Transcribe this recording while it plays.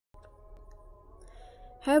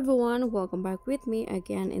Hi everyone, welcome back with me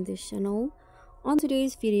again in this channel. On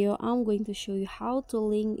today's video, I'm going to show you how to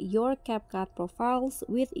link your CapCut profiles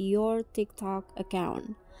with your TikTok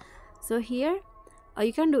account. So here,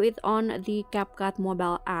 you can do it on the CapCut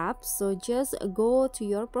mobile app. So just go to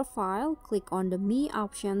your profile, click on the Me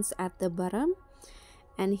options at the bottom.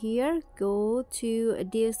 And here, go to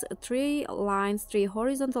these three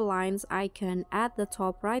horizontal lines icon at the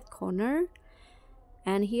top right corner.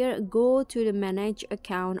 And here go to the manage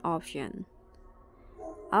account option.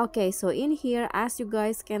 Okay, so in here, as you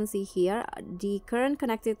guys can see here, the current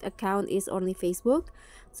connected account is only Facebook.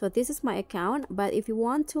 So this is my account, but if you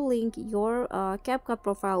want to link your CapCut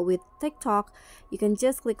profile with TikTok, you can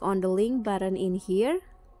just click on the link button in here.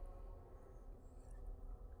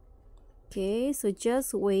 Okay, so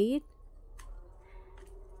just wait.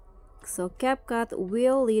 So CapCut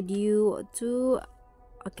will lead you to,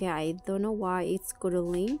 okay, I don't know why it's couldn't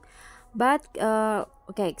link, but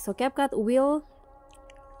okay, so CapCut will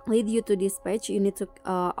lead you to this page. You need to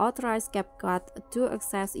authorize CapCut to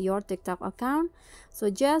access your TikTok account. So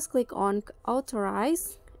just click on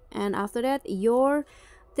authorize, and after that your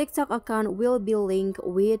TikTok account will be linked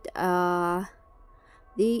with your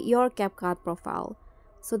CapCut profile.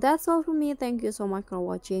 So that's all from me. Thank you so much for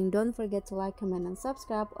watching. Don't forget to like, comment, and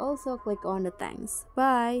subscribe. Also click on the thanks.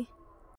 Bye.